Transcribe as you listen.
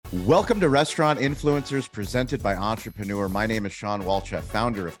Welcome to Restaurant Influencers presented by Entrepreneur. My name is Sean Walchef,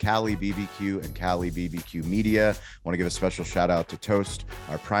 founder of Cali BBQ and Cali BBQ Media. I want to give a special shout out to Toast,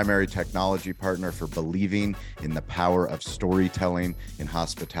 our primary technology partner, for believing in the power of storytelling in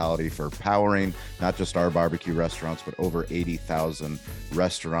hospitality, for powering not just our barbecue restaurants, but over 80,000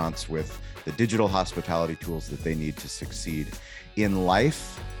 restaurants with the digital hospitality tools that they need to succeed in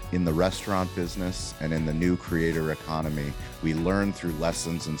life. In the restaurant business and in the new creator economy, we learn through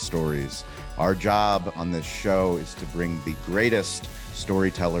lessons and stories. Our job on this show is to bring the greatest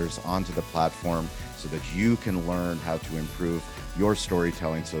storytellers onto the platform so that you can learn how to improve your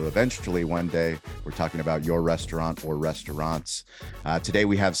storytelling. So eventually one day we're talking about your restaurant or restaurants. Today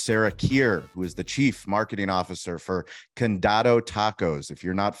we have Sara Kear, who is the Chief Marketing Officer for Condado Tacos. If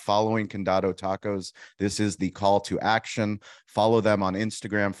you're not following Condado Tacos, this is the call to action. Follow them on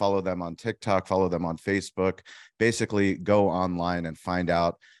Instagram, follow them on TikTok, follow them on Facebook. Basically go online and find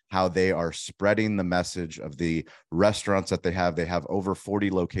out how they are spreading the message of the restaurants that they have. They have over 40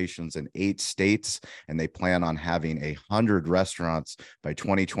 locations in 8 states, and they plan on having 100 restaurants by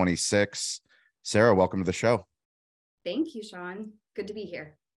 2026. Sara, welcome to the show. Thank you, Sean. Good to be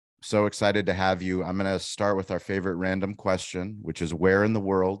here. So excited to have you. I'm going to start with our favorite random question, which is, where in the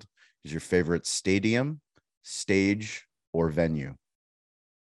world is your favorite stadium, stage, or venue?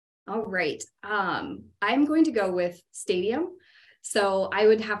 All right. I'm going to go with stadium. So I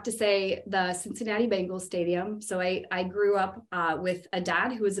would have to say the Cincinnati Bengals Stadium. So I grew up with a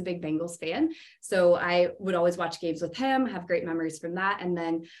dad who was a big Bengals fan. So I would always watch games with him, have great memories from that. And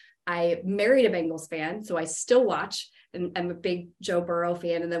then I married a Bengals fan, so I still watch, and I'm a big Joe Burrow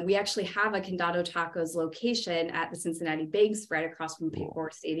fan. And then we actually have a Condado Tacos location at the Cincinnati Banks right across from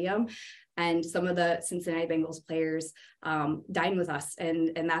Kear Stadium. And some of the Cincinnati Bengals players dine with us,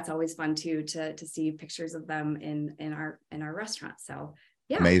 and that's always fun too, to see pictures of them in our restaurant. So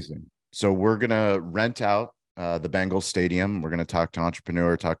yeah, amazing. So we're gonna rent out the Bengals Stadium. We're going to talk to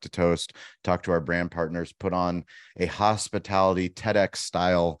Entrepreneur, talk to Toast, talk to our brand partners, put on a hospitality TEDx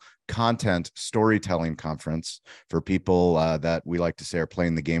style content storytelling conference for people that we like to say are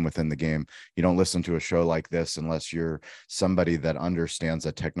playing the game within the game. You don't listen to a show like this unless you're somebody that understands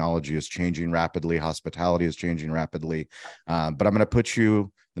that technology is changing rapidly, hospitality is changing rapidly. But I'm going to put you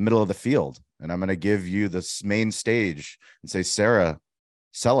in the middle of the field, and I'm going to give you this main stage and say, Sara,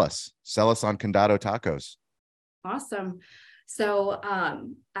 sell us on Condado Tacos. Awesome. So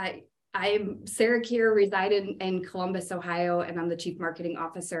I'm Sara Kear, reside in Columbus, Ohio, and I'm the Chief Marketing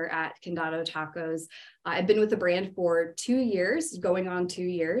Officer at Condado Tacos. I've been with the brand for 2 years, going on 2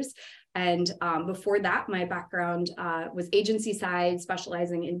 years. And before that, my background was agency side,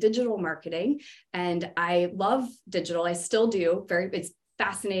 specializing in digital marketing. And I love digital. I still do. It's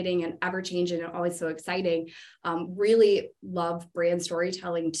fascinating and ever-changing and always so exciting. Really love brand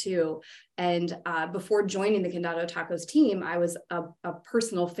storytelling too. And before joining the Condado Tacos team, I was a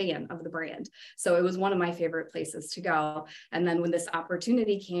personal fan of the brand. So it was one of my favorite places to go. And then when this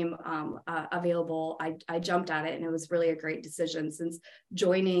opportunity came available, I jumped at it, and it was really a great decision. Since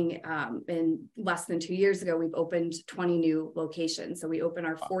joining in less than 2 years ago, we've opened 20 new locations. So we open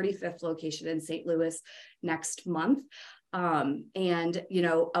our 45th location in St. Louis next month. And, you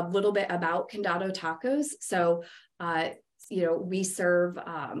know, a little bit about Condado Tacos. So, you know, we serve,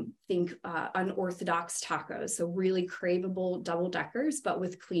 unorthodox tacos. So really craveable double deckers, but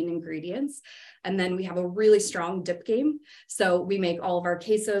with clean ingredients. And then we have a really strong dip game. So we make all of our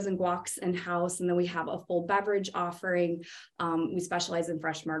quesos and guacs in-house. And then we have a full beverage offering. We specialize in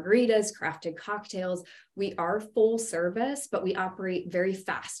fresh margaritas, crafted cocktails. We are full service, but we operate very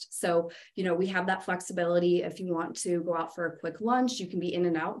fast. So, you know, we have that flexibility. If you want to go out for a quick lunch, you can be in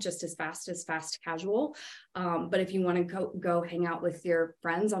and out just as fast casual. But if you want to go hang out with your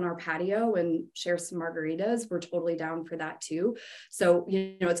friends on our patio and share some margaritas, we're totally down for that too. So,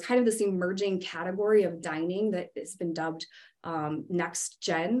 you know, it's kind of this emerging category of dining that has been dubbed next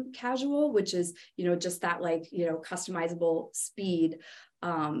gen casual, which is, you know, just that, like, you know, customizable speed.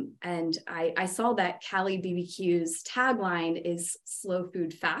 And I saw that Cali BBQ's tagline is slow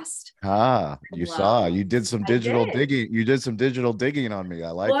food fast. You did some digital digging. You did some digital digging on me. I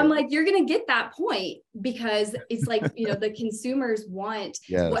like it. Well, I'm like, you're going to get that point, because it's like, you know, the consumers want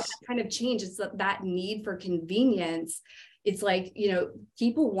what kind of change. It's that need for convenience. It's like, you know,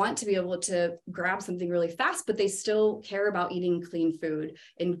 people want to be able to grab something really fast, but they still care about eating clean food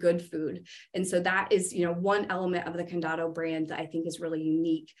and good food. And so that is, you know, one element of the Condado brand that I think is really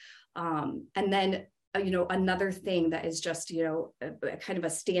unique. And then another thing that is just, a kind of a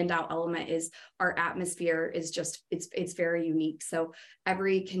standout element is our atmosphere is just, it's very unique. So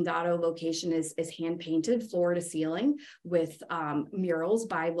every Condado location is hand painted floor to ceiling with murals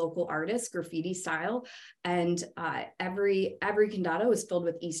by local artists, graffiti style. And every Condado is filled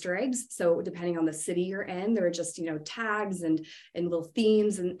with Easter eggs. So depending on the city you're in, there are just, tags and little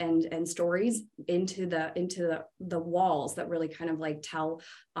themes and stories into the walls that really kind of like tell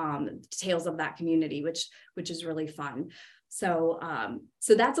tales of that community, which is really fun. So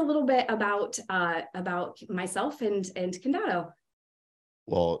that's a little bit about myself and Condado.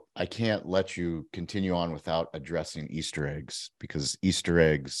 Well, I can't let you continue on without addressing Easter eggs, because Easter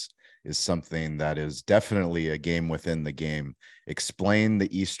eggs is something that is definitely a game within the game. Explain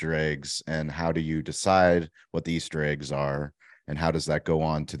the Easter eggs, and how do you decide what the Easter eggs are, and how does that go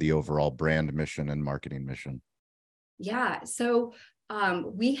on to the overall brand mission and marketing mission? Yeah, so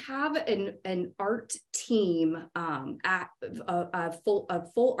we have an art team at a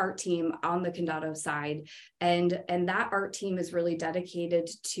full art team on the Condado side, and that art team is really dedicated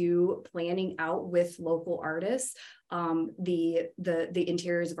to planning out with local artists the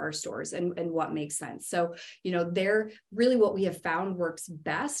interiors of our stores and what makes sense. So they're really what we have found works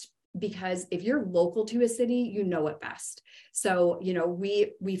best, because if you're local to a city, you know it best. So,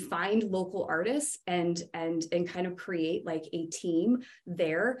 we find local artists and kind of create like a team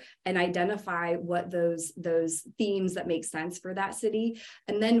there and identify what those themes that make sense for that city.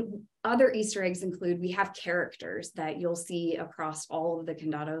 And then other Easter eggs include, we have characters that you'll see across all of the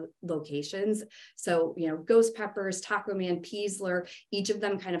Condado locations. So, Ghost Peppers, Taco Man, Peasler, each of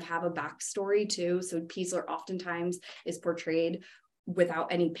them kind of have a backstory too. So Peasler oftentimes is portrayed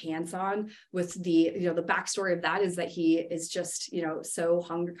without any pants on, with the the backstory of that is that he is just so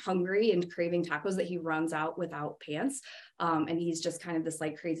hungry and craving tacos that he runs out without pants, and he's just kind of this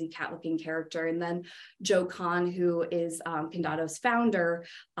like crazy cat looking character. And then Joe Kahn, who is Condado's founder,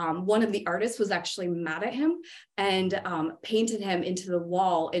 one of the artists was actually mad at him and painted him into the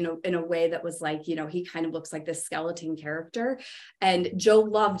wall in a way that was like, he kind of looks like this skeleton character, and Joe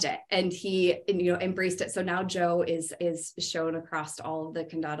loved it and he embraced it. So now Joe is shown across all of the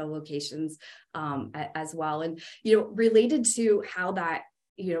Condado locations as well. And related to how that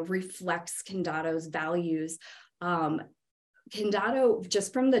reflects Condado's values, Condado,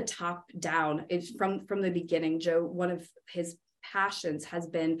 just from the top down, it's from the beginning, Joe, one of his passions has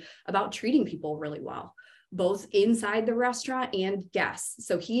been about treating people really well, both inside the restaurant and guests.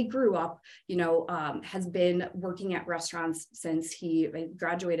 So he grew up, has been working at restaurants since he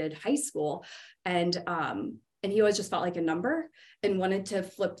graduated high school, and he always just felt like a number and wanted to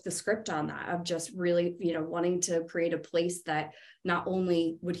flip the script on that, of just really, wanting to create a place that not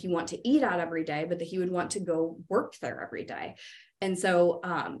only would he want to eat out every day, but that he would want to go work there every day. And so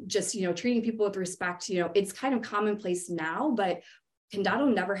just, treating people with respect, it's kind of commonplace now, but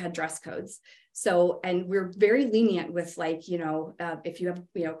Condado never had dress codes. So, and we're very lenient with like, if you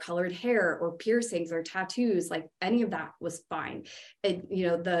have, colored hair or piercings or tattoos, like any of that was fine. And,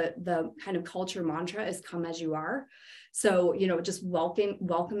 the kind of culture mantra is come as you are. So, just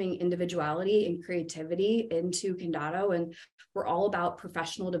welcoming individuality and creativity into Condado. And we're all about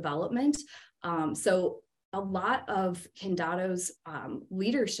professional development. So a lot of Condado's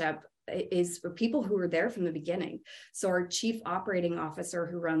leadership is for people who were there from the beginning. So our chief operating officer,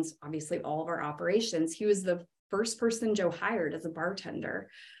 who runs obviously all of our operations, he was the first person Joe hired as a bartender.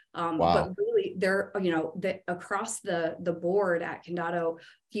 Wow. But really there, across the board at Condado,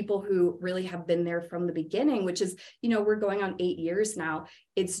 people who really have been there from the beginning, which is, we're going on 8 years now.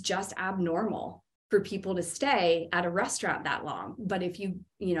 It's just abnormal for people to stay at a restaurant that long. But if you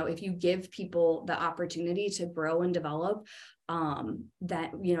give people the opportunity to grow and develop,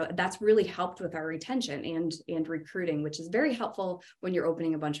 that's really helped with our retention and recruiting, which is very helpful when you're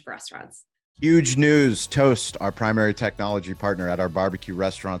opening a bunch of restaurants. Huge news. Toast, our primary technology partner at our barbecue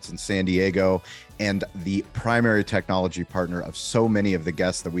restaurants in San Diego, and the primary technology partner of so many of the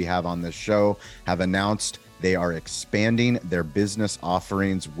guests that we have on this show, have announced they are expanding their business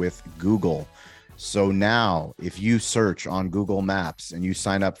offerings with Google. So now, if you search on Google Maps and you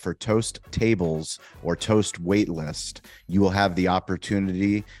sign up for Toast Tables or Toast Waitlist, you will have the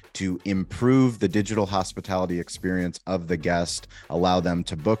opportunity to improve the digital hospitality experience of the guest, allow them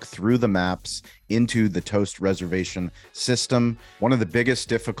to book through the maps into the Toast reservation system. One of the biggest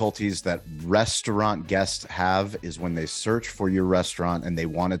difficulties that restaurant guests have is when they search for your restaurant and they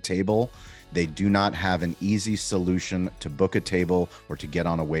want a table, they do not have an easy solution to book a table or to get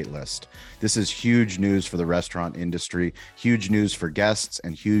on a wait list. This is huge news for the restaurant industry, huge news for guests,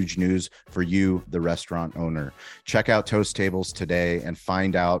 and huge news for you, the restaurant owner. Check out Toast Tables today and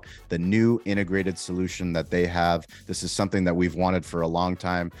find out out the new integrated solution that they have. This is something that we've wanted for a long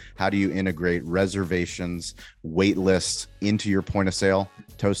time. How do you integrate reservations, wait lists into your point of sale?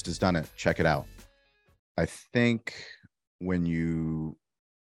 Toast has done it. Check it out. I think when you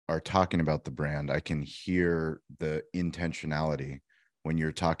are talking about the brand, I can hear the intentionality when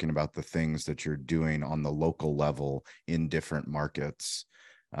you're talking about the things that you're doing on the local level in different markets.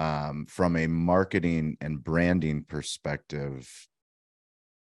 From a marketing and branding perspective,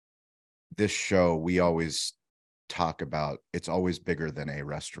 this show, we always talk about, it's always bigger than a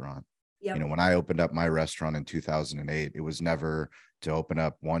restaurant. Yep. You know, when I opened up my restaurant in 2008, it was never to open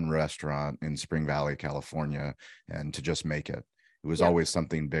up one restaurant in Spring Valley, California, and to just make it. It was always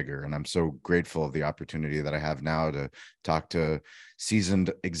something bigger. And I'm so grateful of the opportunity that I have now to talk to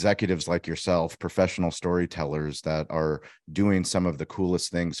seasoned executives like yourself, professional storytellers that are doing some of the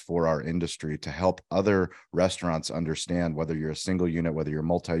coolest things for our industry to help other restaurants understand, whether you're a single unit, whether you're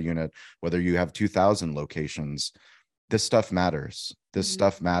multi-unit, whether you have 2,000 locations, this stuff matters. This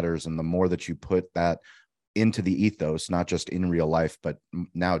stuff matters. And the more that you put that into the ethos, not just in real life, but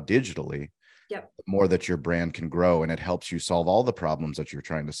now digitally, the more that your brand can grow, and it helps you solve all the problems that you're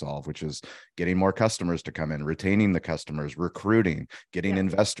trying to solve, which is getting more customers to come in, retaining the customers, recruiting, getting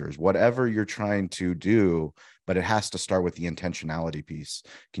investors, whatever you're trying to do. But it has to start with the intentionality piece.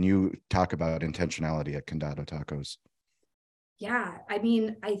 Can you talk about intentionality at Condado Tacos? Yeah, I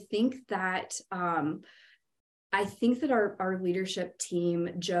mean, I think that our leadership team,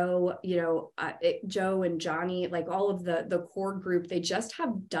 Joe, Joe and Johnny, like all of the core group, they just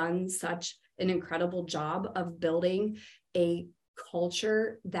have done such an incredible job of building a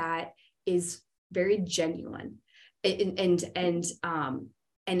culture that is very genuine, and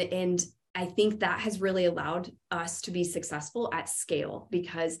I think that has really allowed us to be successful at scale,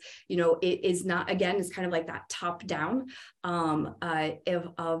 because, it is not, again, it's kind of like that top down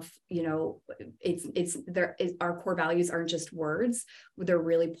it's there is, our core values aren't just words, they're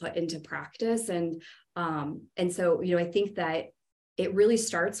really put into practice. And so, I think that it really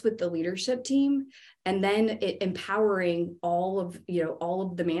starts with the leadership team, and then it empowering all of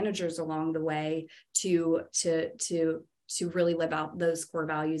the managers along the way to really live out those core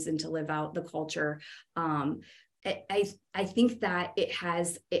values and to live out the culture. I think that it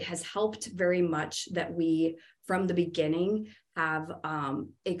has helped very much that we, from the beginning, have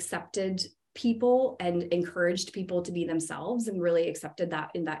accepted people and encouraged people to be themselves, and really accepted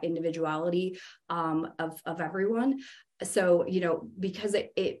that in that individuality of everyone. So, because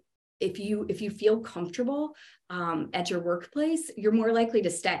if you feel comfortable at your workplace, you're more likely to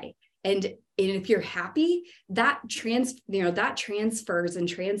stay. And if you're happy, that transfers and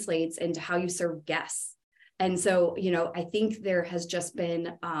translates into how you serve guests. And so, I think there has just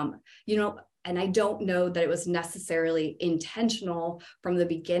been, and I don't know that it was necessarily intentional from the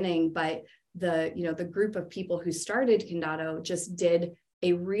beginning, but the group of people who started Condado just did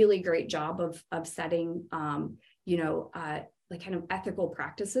a really great job of setting, like kind of ethical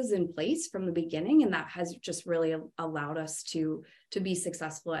practices in place from the beginning. And that has just really allowed us to be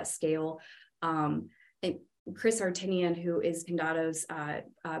successful at scale. And Chris Artinian, who is Condado's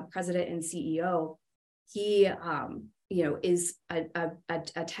president and CEO, he is a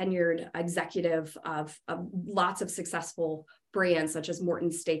tenured executive of lots of successful brands such as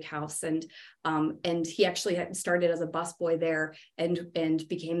Morton's Steakhouse, and he actually had started as a busboy there and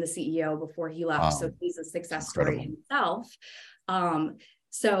became the CEO before he left. Wow. So he's a success story himself.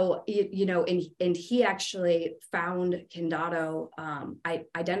 So, and he actually found Condado,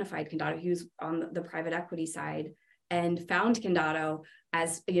 identified Condado. He was on the private equity side and found Condado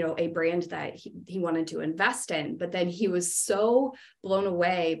as, a brand that he wanted to invest in. But then he was so blown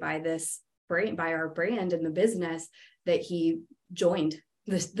away by this brand, by our brand and the business, that he joined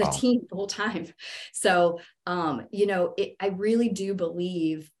the team the whole time. So, I really do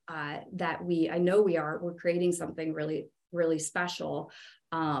believe that we're creating something really, really special.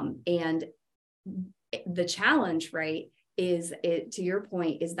 And the challenge, right, to your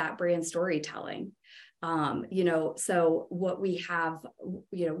point, is that brand storytelling. So what we have,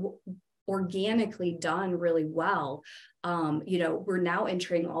 organically done really well, we're now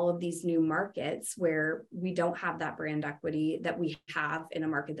entering all of these new markets where we don't have that brand equity that we have in a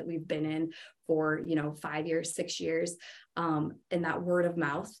market that we've been in for, 5 years, 6 years, and that word of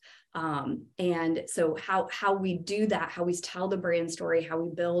mouth. And so how we do that, how we tell the brand story, how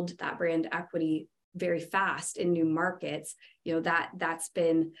we build that brand equity very fast in new markets, that's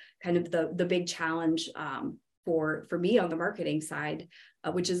been kind of the big challenge for me on the marketing side,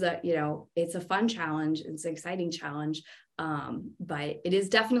 which is it's a fun challenge, it's an exciting challenge, but it is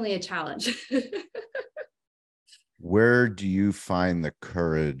definitely a challenge. Where do you find the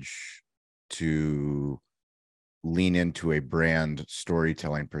courage to lean into a brand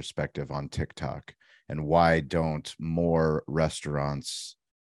storytelling perspective on TikTok? And why don't more restaurants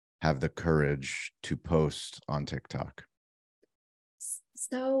have the courage to post on TikTok?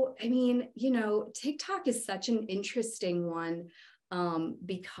 So, I mean, TikTok is such an interesting one,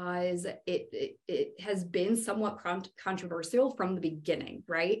 because it has been somewhat controversial from the beginning,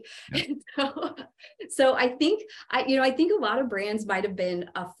 right? Yeah. So I think a lot of brands might have been,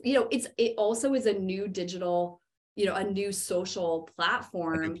 it also is a new digital, a new social A new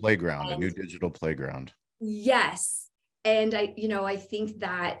platform. playground, a And new digital playground. yes. And I think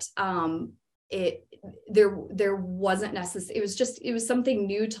that it there wasn't necessary, it was something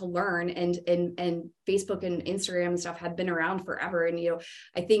new to learn, and Facebook and Instagram and stuff had been around forever. And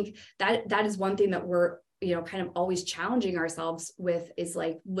I think that is one thing that we're kind of always challenging ourselves with, is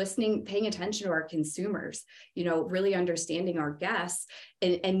like listening, paying attention to our consumers, really understanding our guests,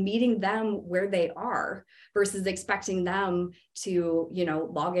 and meeting them where they are, versus expecting them to,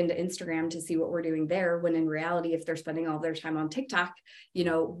 log into Instagram to see what we're doing there, when in reality, if they're spending all their time on TikTok,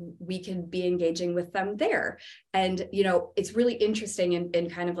 we can be engaging with them there. And, it's really interesting,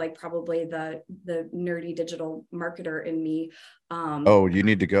 and kind of like probably the nerdy digital marketer in me. Oh, you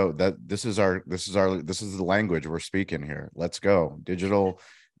need to go. This is the language we're speaking here. Let's go. Digital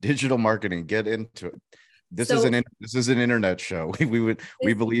marketing. Get into it. This is So an internet show.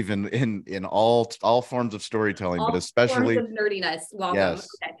 We believe in all forms of storytelling, but all forms especially, of nerdiness. Welcome. yes,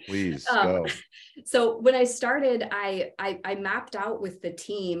 Okay. please go. So when I started, I mapped out with the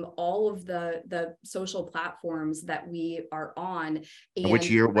team all of the social platforms that we are on. And And what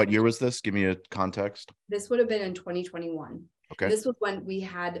year was this? Give me a context. this would have been in 2021. Okay. And this was when we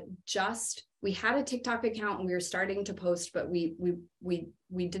had a TikTok account, and we were starting to post, but we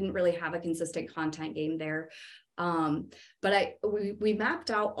didn't really have a consistent content game there. But we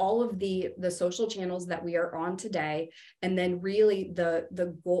mapped out all of the social channels that we are on today, and then really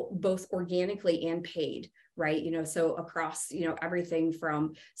the goal, both organically and paid, right? So across, everything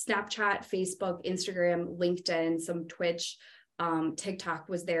from Snapchat, Facebook, Instagram, LinkedIn, some Twitch, TikTok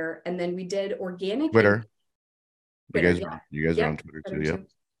was there. And then we did organic Twitter. Twitter, You guys are on Twitter too.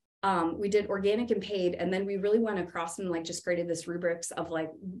 Yeah. We did organic and paid, and then we really went across and like just created this rubrics of like,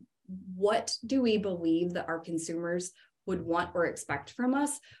 what do we believe that our consumers would want or expect from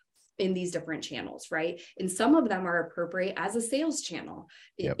us in these different channels, right? And some of them are appropriate as a sales channel.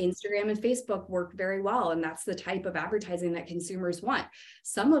 Yep. Instagram and Facebook work very well, and that's the type of advertising that consumers want.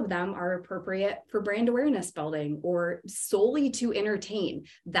 Some of them are appropriate for brand awareness building or solely to entertain.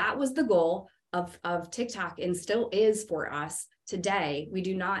 That was the goal of TikTok, and still is for us today.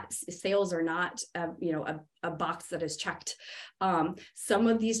 Sales are not a box that is checked. Some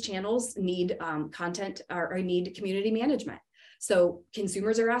of these channels need content or need community management. So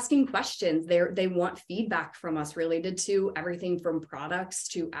consumers are asking questions. They want feedback from us related to everything from products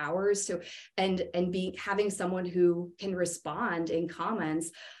to hours to, and having someone who can respond in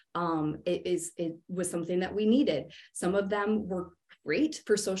comments. It was something that we needed. Some of them were great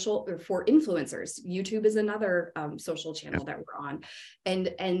for social or for influencers. YouTube is another social channel that we're on, and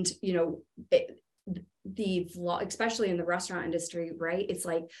the vlog, especially in the restaurant industry, right? It's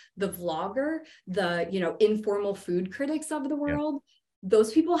like the vlogger, the informal food critics of the world.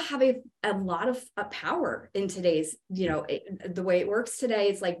 Those people have a lot of power in today's, the way it works today.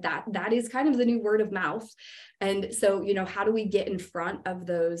 It's like that is kind of the new word of mouth. And so, how do we get in front of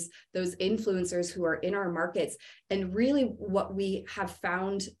those influencers who are in our markets? And really what we have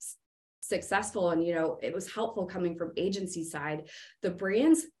found successful, and, it was helpful coming from agency side, the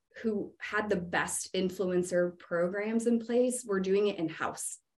brands who had the best influencer programs in place were doing it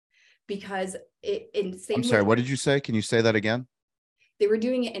in-house, because I'm sorry, what did you say? Can you say that again? They were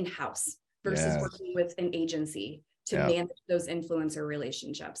doing it in-house versus working with an agency to manage those influencer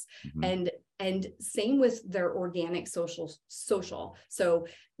relationships. Mm-hmm. And same with their organic social. So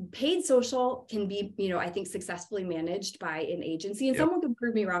paid social can be, I think, successfully managed by an agency. And someone could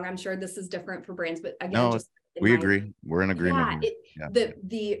prove me wrong. I'm sure this is different for brands, but again, we agree. We're in agreement.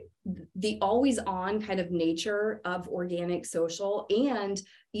 The always on kind of nature of organic social, and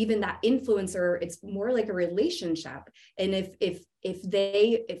even that influencer, it's more like a relationship. And if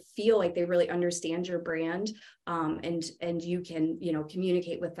they feel like they really understand your brand, and you can,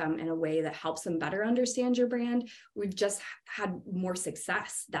 communicate with them in a way that helps them better understand your brand, we've just had more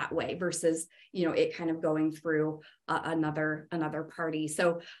success that way versus, it kind of going through another party.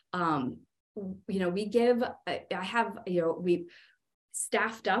 So, we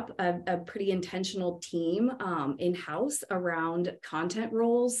staffed up a pretty intentional team in-house around content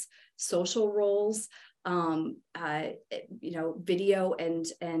roles, social roles, video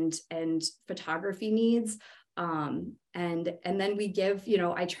and photography needs. And then we give,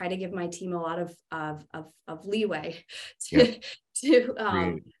 I try to give my team a lot of leeway to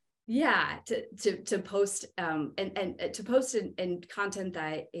to post and to post in content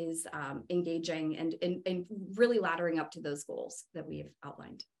that is engaging and really laddering up to those goals that we've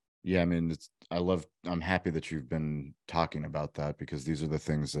outlined. Yeah, I mean, I'm happy that you've been talking about that, because these are the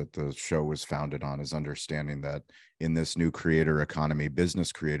things that the show was founded on, is understanding that in this new creator economy,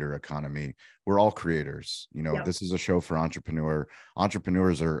 business creator economy, we're all creators. This is a show for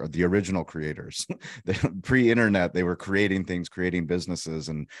entrepreneurs are the original creators. Pre-internet, they were creating things, creating businesses.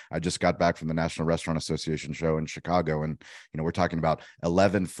 And I just got back from the National Restaurant Association show in Chicago. And, we're talking about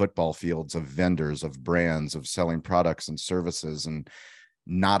 11 football fields of vendors, of brands, of selling products and services. And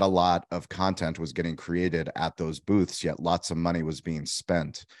not a lot of content was getting created at those booths, yet lots of money was being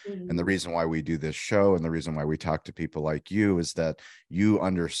spent. Mm-hmm. And the reason why we do this show, and the reason why we talk to people like you, is that you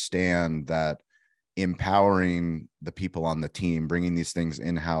understand that empowering the people on the team, bringing these things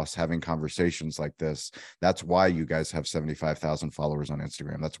in-house, having conversations like this, that's why you guys have 75,000 followers on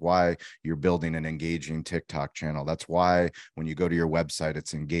Instagram. That's why you're building an engaging TikTok channel. That's why when you go to your website,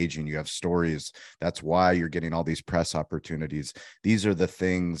 it's engaging, you have stories. That's why you're getting all these press opportunities. These are the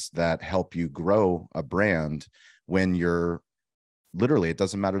things that help you grow a brand when you're literally, it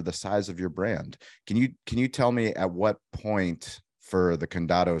doesn't matter the size of your brand. Can you tell me at what point for the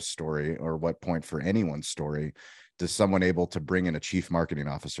Condado story, or what point for anyone's story, does someone able to bring in a chief marketing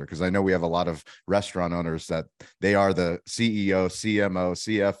officer? Because I know we have a lot of restaurant owners that they are the CEO, CMO,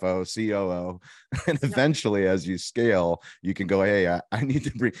 CFO, COO. And eventually, as you scale, you can go, hey, I need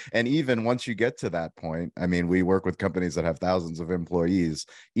to bring, and even once you get to that point, I mean, we work with companies that have thousands of employees.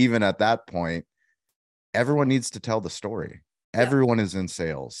 Even at that point, everyone needs to tell the story. Everyone is in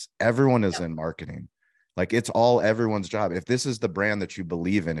sales. Everyone is in marketing. Like, it's all everyone's job. If this is the brand that you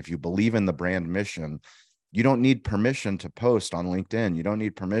believe in, if you believe in the brand mission, you don't need permission to post on LinkedIn. You don't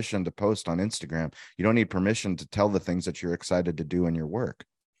need permission to post on Instagram. You don't need permission to tell the things that you're excited to do in your work.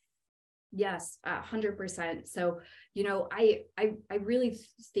 Yes, 100%. So, I really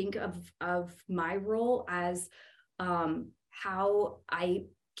think of my role as how I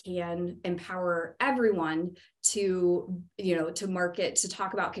can empower everyone to market, to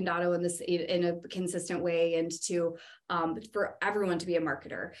talk about Condado in a consistent way, and to for everyone to be a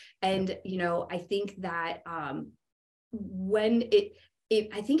marketer. And I think that when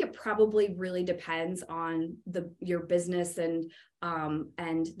I think it probably really depends on your business and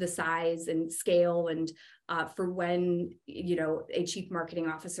the size and scale, and for when a chief marketing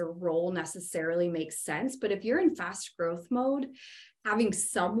officer role necessarily makes sense. But if you're in fast growth mode, having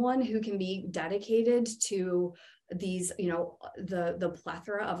someone who can be dedicated to these, the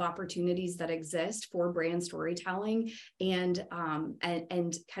plethora of opportunities that exist for brand storytelling, and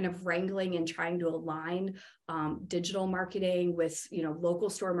kind of wrangling and trying to align digital marketing with,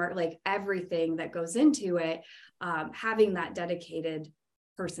 local store market, like everything that goes into it, having that dedicated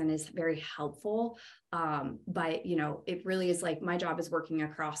person is very helpful. But, it really is like my job is working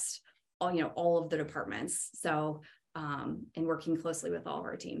across all of the departments. So, and working closely with all of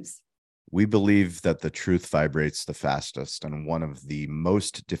our teams. We believe that the truth vibrates the fastest. And one of the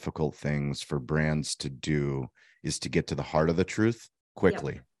most difficult things for brands to do is to get to the heart of the truth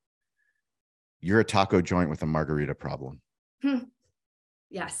quickly. Yep. You're a taco joint with a margarita problem.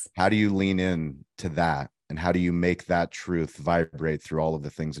 Yes. How do you lean in to that? And how do you make that truth vibrate through all of the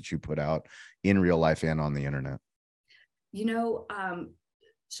things that you put out in real life and on the internet?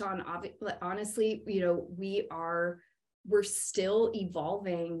 Sean, honestly, we're still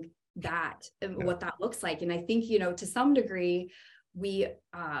evolving what that looks like. And I think, to some degree, we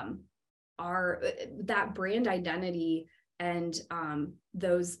are that brand identity and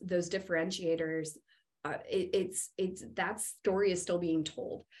those differentiators. It's that story is still being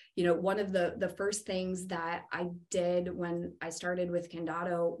told. One of the first things that I did when I started with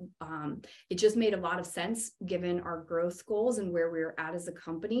Condado, it just made a lot of sense given our growth goals and where we were at as a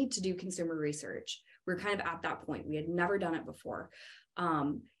company to do consumer research. We're kind of at that point. We had never done it before.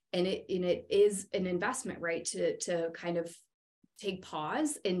 And it is an investment, right? To kind of take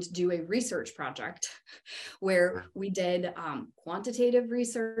pause and do a research project where we did quantitative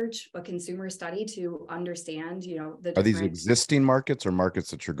research, a consumer study to understand, Are these existing markets or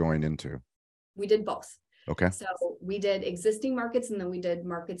markets that you're going into? We did both. Okay. So we did existing markets, and then we did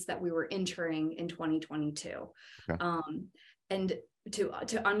markets that we were entering in 2022. Okay. And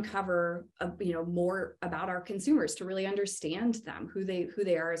to uncover more about our consumers, to really understand them, who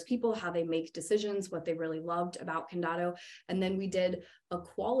they are as people, how they make decisions, what they really loved about Condado. And then we did a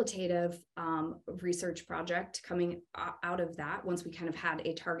qualitative research project coming out of that, once we kind of had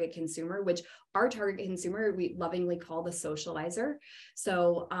a target consumer, which our target consumer we lovingly call the socializer.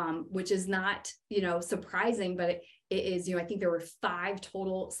 So which is not surprising, but it is, I think there were 5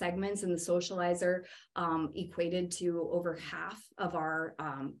 total segments, and the socializer equated to over half of our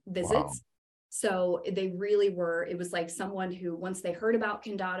visits. Wow. So they really were, it was like someone who, once they heard about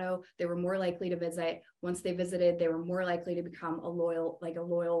Condado, they were more likely to visit. Once they visited, they were more likely to become a loyal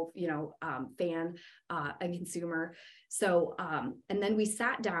fan, a consumer. So, and then we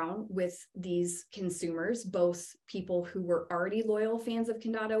sat down with these consumers, both people who were already loyal fans of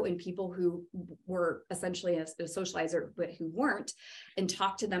Condado and people who were essentially a socializer, but who weren't, and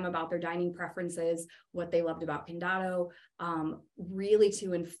talked to them about their dining preferences, what they loved about Condado, really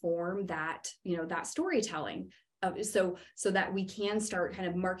to inform that, that storytelling. So that we can start kind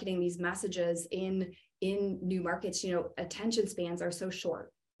of marketing these messages in new markets. Attention spans are so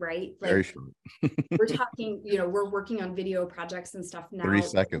short, right? Very short. We're talking, we're working on video projects and stuff now. 3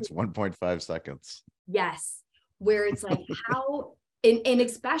 seconds, 1.5 seconds. Yes. Where it's like how, and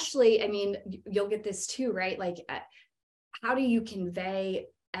especially, I mean, you'll get this too, right? Like, how do you convey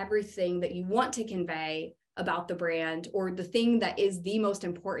everything that you want to convey about the brand, or the thing that is the most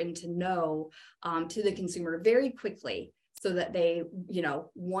important to know to the consumer very quickly, so that they,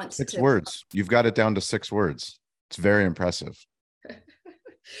 want 6 to. words. You've got it down to 6 words. It's very impressive.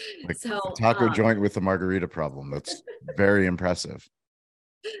 Like So a taco joint with a margarita problem. That's very impressive.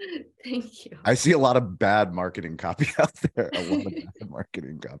 Thank you. I see a lot of bad marketing copy out there, a lot of bad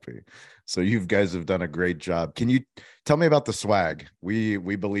marketing copy. So you guys have done a great job. Can you tell me about the swag? We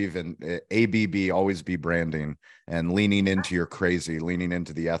believe in ABB, always be branding, and leaning into your crazy, leaning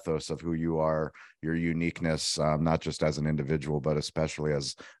into the ethos of who you are, your uniqueness, not just as an individual, but especially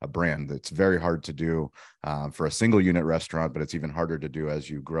as a brand. It's very hard to do for a single unit restaurant, but it's even harder to do as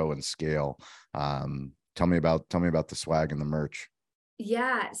you grow and scale. Tell me about the swag and the merch.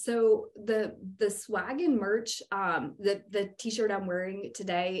 Yeah, so the swag and merch, the t-shirt I'm wearing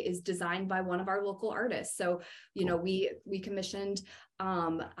today is designed by one of our local artists. So, we commissioned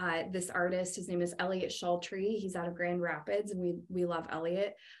this artist. His name is Elliot Shultree. He's out of Grand Rapids, and we love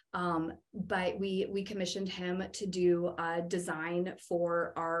Elliot. But we commissioned him to do a design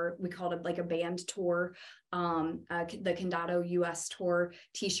for we called it like a band tour, the Condado US tour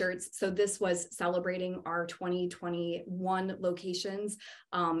t-shirts. So this was celebrating our 2021 locations.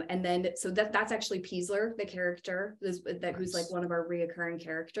 And then, so that's actually Peasler, the character who's like one of our reoccurring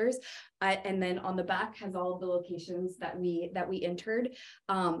characters. And then on the back has all of the locations that we entered.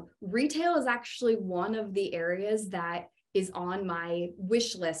 Retail is actually one of the areas that is on my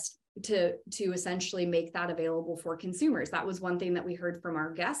wish list to essentially make that available for consumers. That was one thing that we heard from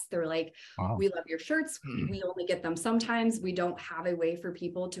our guests. They're like, wow, we love your shirts. We only get them sometimes. We don't have a way for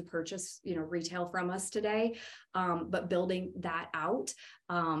people to purchase, retail from us today. But building that out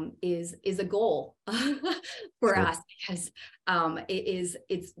is a goal for us, because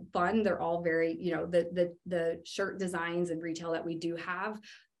it's fun. They're all very, the shirt designs and retail that we do have,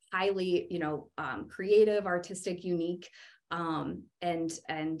 highly, creative, artistic, unique, and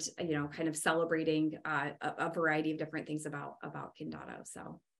kind of celebrating a variety of different things about Condado.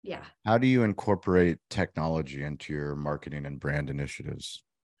 So yeah. How do you incorporate technology into your marketing and brand initiatives?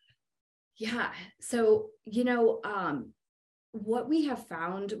 Yeah. So, what we have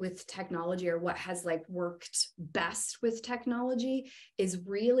found with technology, or what has like worked best with technology, is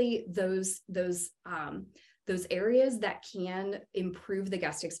really those areas that can improve the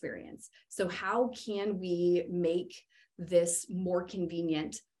guest experience. So how can we make this more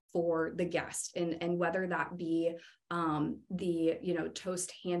convenient for the guest, and whether that be the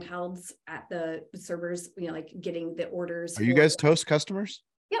Toast handhelds at the servers, like getting the orders. Are you guys Toast customers?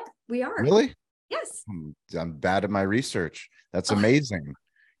 Yep, we are. Really? Yes. I'm bad at my research. That's amazing.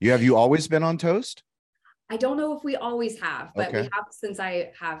 Have you always been on Toast? I don't know if we always have, but okay. We have since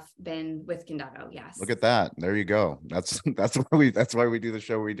I have been with Condado. Yes. Look at that. There you go. That's why we do the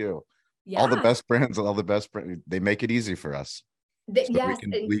show we do. Yeah. All the best brands, they make it easy for us. Yes.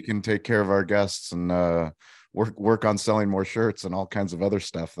 We can take care of our guests and work on selling more shirts and all kinds of other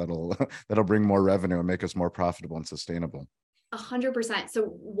stuff that'll bring more revenue and make us more profitable and sustainable. 100%.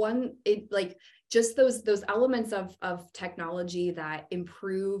 So just those elements of technology that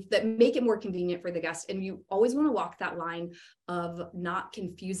make it more convenient for the guest. And you always want to walk that line of not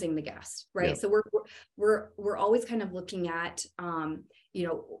confusing the guest, right? Yeah. So we're always kind of looking at,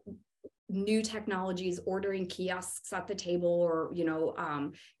 new technologies, ordering kiosks at the table, or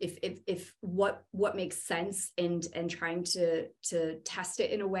if what makes sense, and trying to test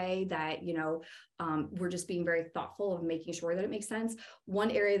it in a way that we're just being very thoughtful of making sure that it makes sense.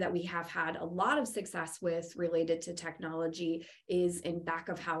 One area that we have had a lot of success with related to technology is in back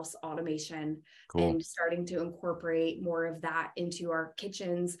of house automation. Cool. And starting to incorporate more of that into our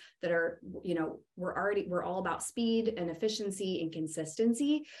kitchens that are, we're all about speed and efficiency and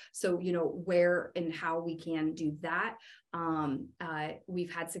consistency. So, where and how we can do that.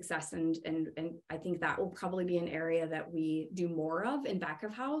 We've had success, and I think that will probably be an area that we do more of in back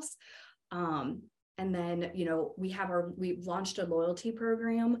of house. And then, we've launched a loyalty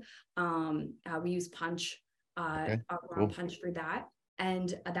program. We use Punch, cool. Punch for that.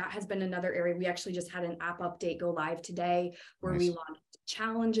 And that has been another area. We actually just had an app update go live today, where we launched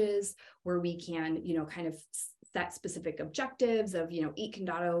challenges where we can, kind of set specific objectives of, eat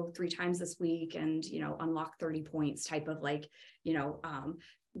Condado 3 times this week, and, unlock 30 points type of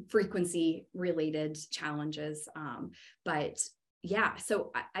frequency related challenges. But yeah,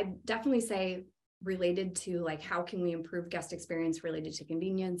 so I definitely say, related to how can we improve guest experience related to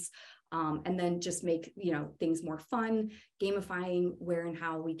convenience, and then just make things more fun, gamifying where and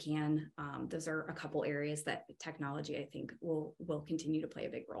how we can. Those are a couple areas that technology, I think, will continue to play a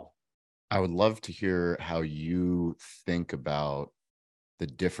big role. I would love to hear how you think about the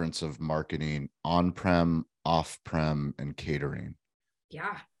difference of marketing on-prem, off-prem, and catering.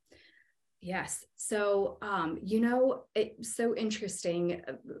 Yeah. Yes. So, it's so interesting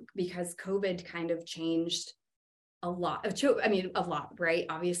because COVID kind of changed a lot. A lot, right?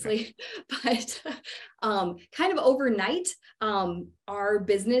 Obviously, but kind of overnight, our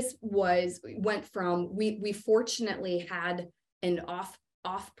business went from, we fortunately had an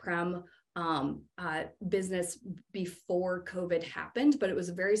off-prem business before COVID happened, but it was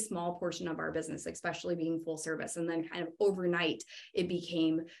a very small portion of our business, especially being full service. And then kind of overnight, it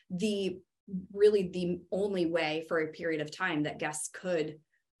became really the only way for a period of time that guests could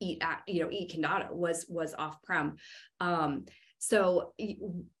eat Condado was off-prem. So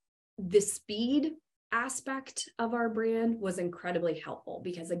the speed aspect of our brand was incredibly helpful,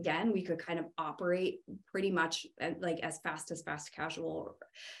 because again, we could kind of operate pretty much as fast casual.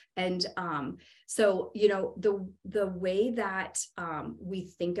 And so the way that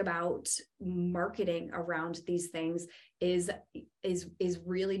we think about marketing around these things is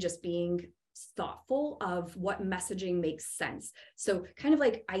really just being thoughtful of what messaging makes sense. So kind of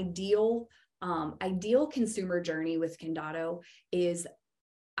ideal consumer journey with Condado is,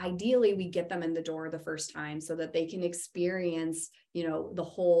 ideally we get them in the door the first time so that they can experience,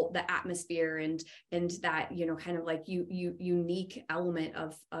 the atmosphere and that, kind of unique element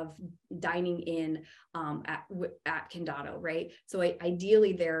of dining in at Condado, right? So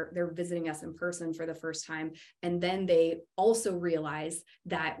ideally they're visiting us in person for the first time. And then they also realize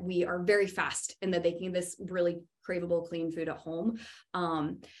that we are very fast and that they can get this really craveable, clean food at home.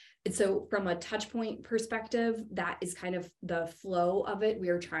 And so from a touch point perspective, that is kind of the flow of it. We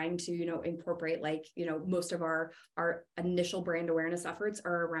are trying to, incorporate most of our initial brand awareness efforts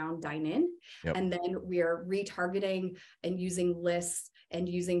are around dine in. Yep. And then we are retargeting and using lists and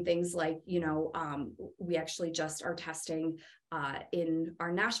using things we actually just are testing in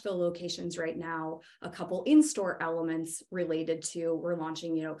our Nashville locations right now, a couple in-store elements related to, we're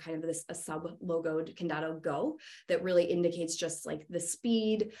launching, kind of a sub-logoed Condado Go that really indicates just the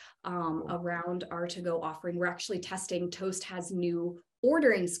speed around our to-go offering. We're actually testing, Toast has new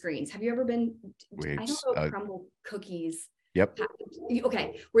ordering screens. Have you ever been, I don't know, crumble cookies? Yep.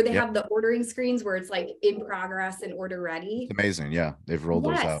 Okay. Where they have the ordering screens where it's in progress and order ready. It's amazing. Yeah. They've rolled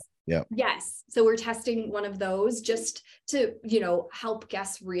those out. Yeah. Yes. So we're testing one of those just to, help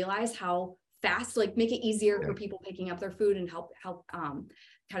guests realize how fast, make it easier for people picking up their food, and help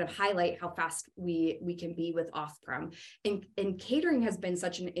kind of highlight how fast we can be with off-prem. And catering has been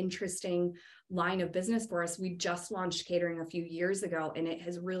such an interesting line of business for us. We just launched catering a few years ago, and it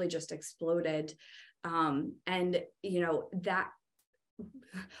has really just exploded. And that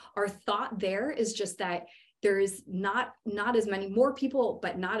our thought there is just that there is not as many, more people,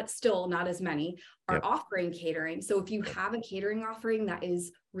 but not as many are offering catering. So if you have a catering offering that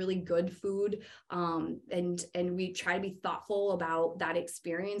is really good food, and we try to be thoughtful about that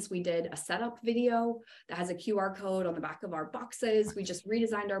experience. We did a setup video that has a QR code on the back of our boxes. We just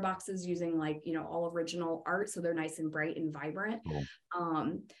redesigned our boxes using all original art, so they're nice and bright and vibrant. Cool.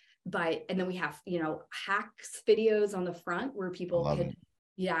 And then we have, hacks videos on the front where people could,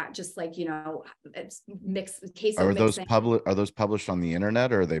 just mix queso. Are those published on the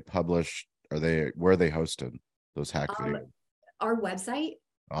internet, or are they published? Where are they hosted? Those hack videos? Our website.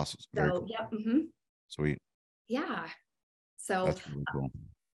 Awesome. Very So, cool. yeah. Sweet. Yeah. So, That's really cool.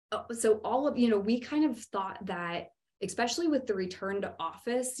 so all of, we kind of thought that, especially with the return to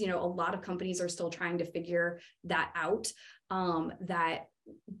office, a lot of companies are still trying to figure that out, that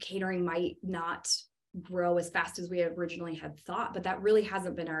catering might not grow as fast as we originally had thought, but that really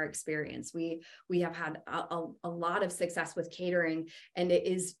hasn't been our experience. We have had a lot of success with catering, and it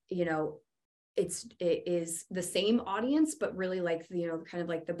is, it is the same audience, but really like, kind of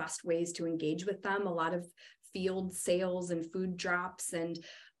like the best ways to engage with them. A lot of field sales and food drops, and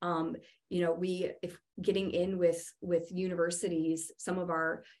if getting in with universities, some of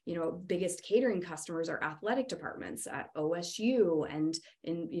our biggest catering customers are athletic departments at OSU and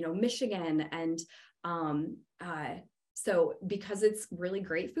in Michigan, and so because it's really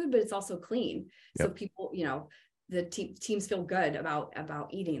great food, but it's also clean, so people, the teams feel good about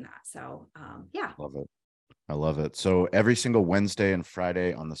eating that. So yeah. Love it. I love it. So every single Wednesday and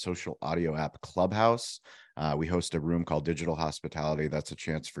Friday on the social audio app Clubhouse, we host a room called Digital Hospitality. That's a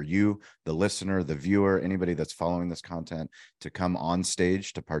chance for you, the listener, the viewer, anybody that's following this content, to come on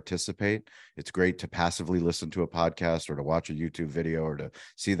stage to participate. It's great to passively listen to a podcast or to watch a YouTube video or to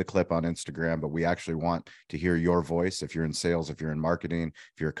see the clip on Instagram, but we actually want to hear your voice. If you're in sales, if you're in marketing,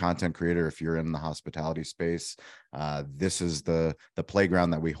 if you're a content creator, if you're in the hospitality space, this is the playground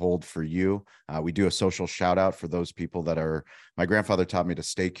that we hold for you. We do a social shout out for those people that are, my grandfather taught me to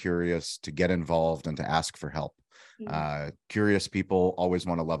stay curious, to get involved, and to ask for help. Curious people always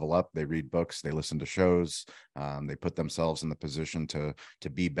want to level up. They read books, they listen to shows, they put themselves in the position to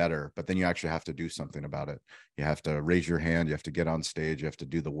be better, but then you actually have to do something about it. You have to raise your hand, you have to get on stage, you have to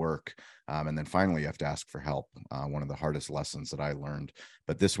do the work, and then finally you have to ask for help. One of the hardest lessons that I learned.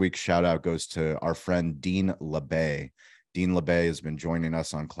 But this week's shout out goes to our friend Dean LeBay. Dean LeBay has been joining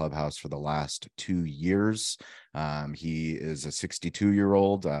us on Clubhouse for the last 2 years. He is a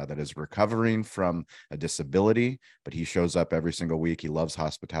 62-year-old that is recovering from a disability, but he shows up every single week. He loves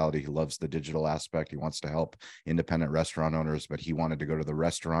hospitality. He loves the digital aspect. He wants to help independent restaurant owners, but he wanted to go to the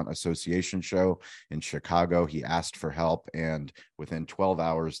Restaurant Association show in Chicago. He asked for help, and within 12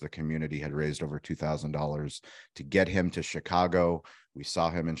 hours, the community had raised over $2,000 to get him to Chicago. We saw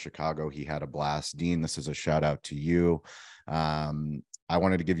him in Chicago. He had a blast. Dean, this is a shout out to you. I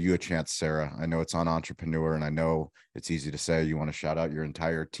wanted to give you a chance, Sara. I know it's on Entrepreneur, and I know it's easy to say you want to shout out your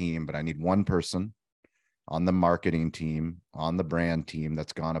entire team, but I need one person on the marketing team, on the brand team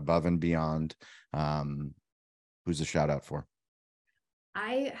that's gone above and beyond. Who's a shout out for?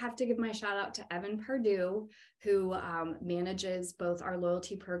 I have to give my shout out to Evan Perdue, who manages both our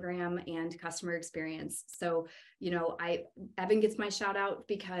loyalty program and customer experience. So, Evan gets my shout out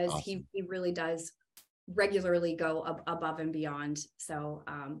because awesome. he really does regularly go above and beyond. So,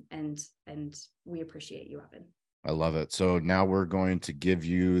 and we appreciate you, Evan. I love it. So now we're going to give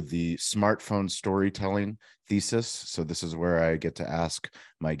you the smartphone storytelling thesis. So this is where I get to ask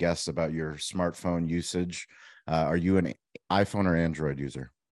my guests about your smartphone usage. Are you an iPhone or Android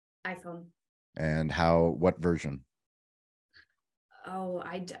user? iPhone. And what version? Oh,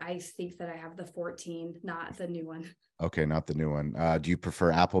 I think that I have the 14, not the new one. Okay, not the new one. Do you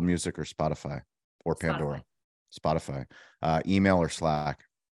prefer Apple Music or Spotify or Pandora? Spotify. Email or Slack?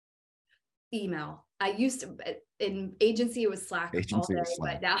 Email. I used to, in agency, it was Slack all day,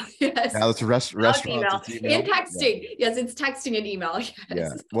 but now, yes. Now it's restaurant. Email. And texting. Yeah. Yes, it's texting and email. Yes. Yeah.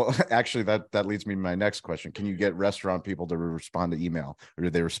 Well, actually, that leads me to my next question. Can you get restaurant people to respond to email, or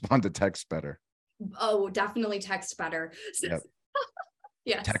do they respond to text better? Oh, definitely text better. Yep.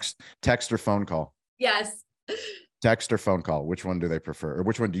 Yes. Text or phone call? Yes. Text or phone call? Which one do they prefer? Or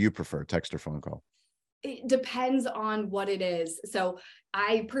which one do you prefer, text or phone call? It depends on what it is. So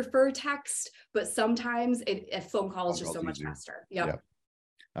I prefer text, but sometimes a phone call is just so much faster. Yep.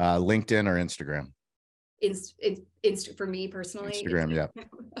 LinkedIn or Instagram? For me personally. Instagram,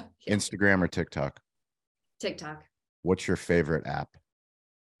 yeah. Instagram or TikTok? TikTok. What's your favorite app?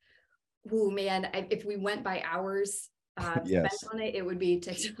 Oh man, if we went by hours spent on it, it would be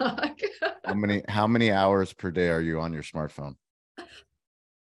TikTok. How many hours per day are you on your smartphone?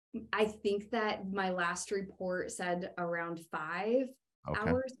 I think that my last report said around 5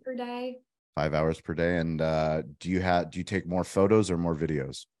 hours per day. 5 hours per day. And do you take more photos or more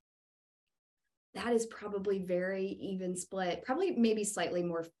videos? That is probably very even split. Probably maybe slightly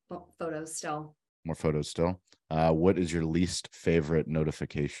more photos still. More photos still. What is your least favorite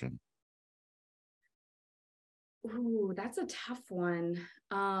notification? Ooh, that's a tough one.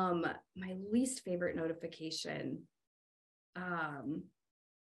 My least favorite notification.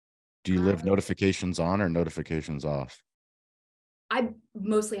 Do you leave notifications on or notifications off? I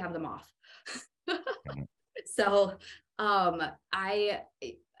mostly have them off. So I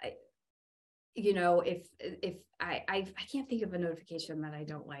you know, if I can't think of a notification that I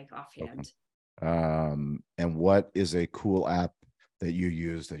don't like offhand. Okay. And what is a cool app that you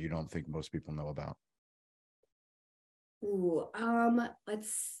use that you don't think most people know about? Ooh,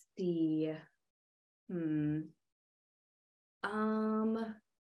 let's see.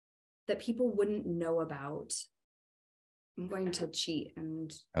 That people wouldn't know about. I'm going to cheat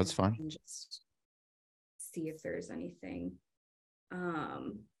That's fine. and just see if there's anything.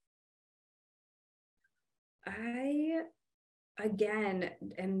 I again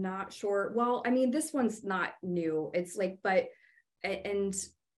am not sure. Well, I mean, this one's not new. It's like, but and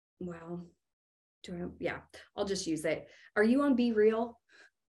well, yeah, I'll just use it. Are you on Be Real?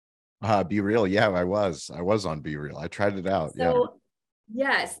 Be Real. Yeah, I was on Be Real. I tried it out. Yeah. So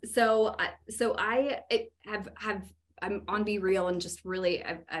yes, so I'm on Be Real and just really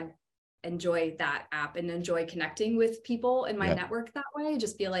I enjoy that app and enjoy connecting with people in my Yeah. network that way.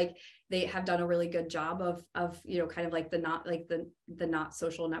 Just feel like they have done a really good job of kind of like the not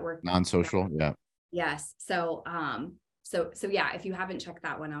social network. Non-social. Yeah. Yes. So yeah, if you haven't checked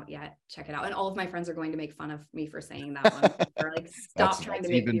that one out yet, check it out. And all of my friends are going to make fun of me for saying that one. They're like, stop trying to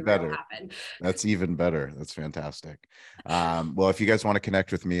make Be Real happen. That's even better. That's fantastic. Well, if you guys want to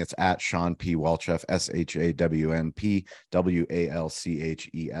connect with me, it's at Sean P. Walchef,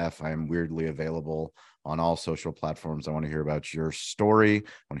 ShawnPWalchef. I am weirdly available on all social platforms. I want to hear about your story. I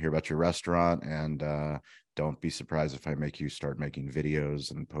want to hear about your restaurant, and don't be surprised if I make you start making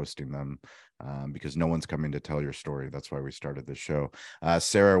videos and posting them, because no one's coming to tell your story. That's why we started this show.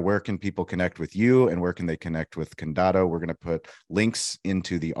 Sara, where can people connect with you, and where can they connect with Condado? We're going to put links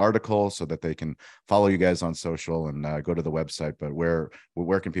into the article so that they can follow you guys on social and go to the website. But where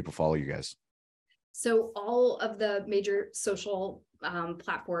can people follow you guys? So all of the major social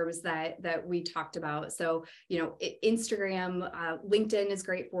platforms that we talked about. So, Instagram, LinkedIn is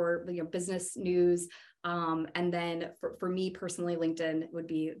great for business news. And then for me personally, LinkedIn would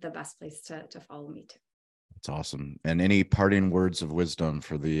be the best place to follow me too. That's awesome. And any parting words of wisdom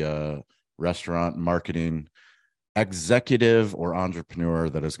for the restaurant marketing executive or entrepreneur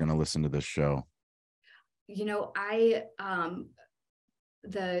that is going to listen to this show? I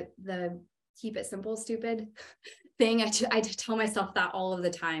the keep it simple, stupid thing. I tell myself that all of the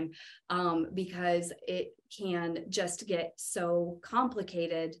time, because it can just get so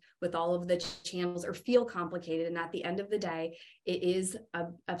complicated with all of the channels, or feel complicated. And at the end of the day, it is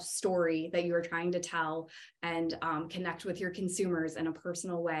a story that you are trying to tell and connect with your consumers in a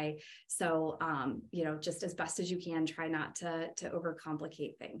personal way. So, just as best as you can, try not to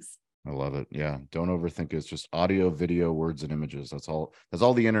overcomplicate things. I love it. Yeah. Don't overthink it. It's just audio, video, words, and images. That's all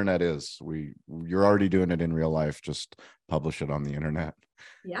the internet is. You're already doing it in real life. Just publish it on the internet.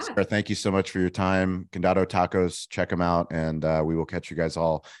 Yeah. Sara, thank you so much for your time. Condado Tacos, check them out. And we will catch you guys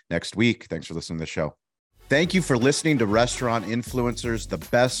all next week. Thanks for listening to the show. Thank you for listening to Restaurant Influencers. The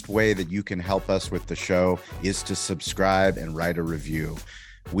best way that you can help us with the show is to subscribe and write a review.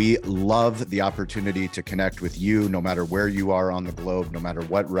 We love the opportunity to connect with you, no matter where you are on the globe, no matter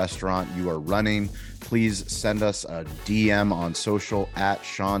what restaurant you are running. Please send us a DM on social at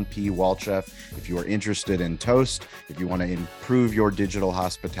Sean P. Walchef. If you are interested in Toast, if you want to improve your digital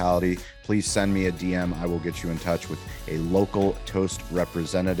hospitality, please send me a DM. I will get you in touch with a local Toast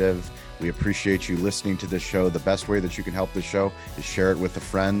representative. We appreciate you listening to this show. The best way that you can help this show is share it with a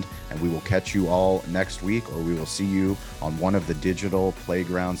friend, and we will catch you all next week, or we will see you on one of the digital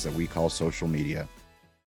playgrounds that we call social media.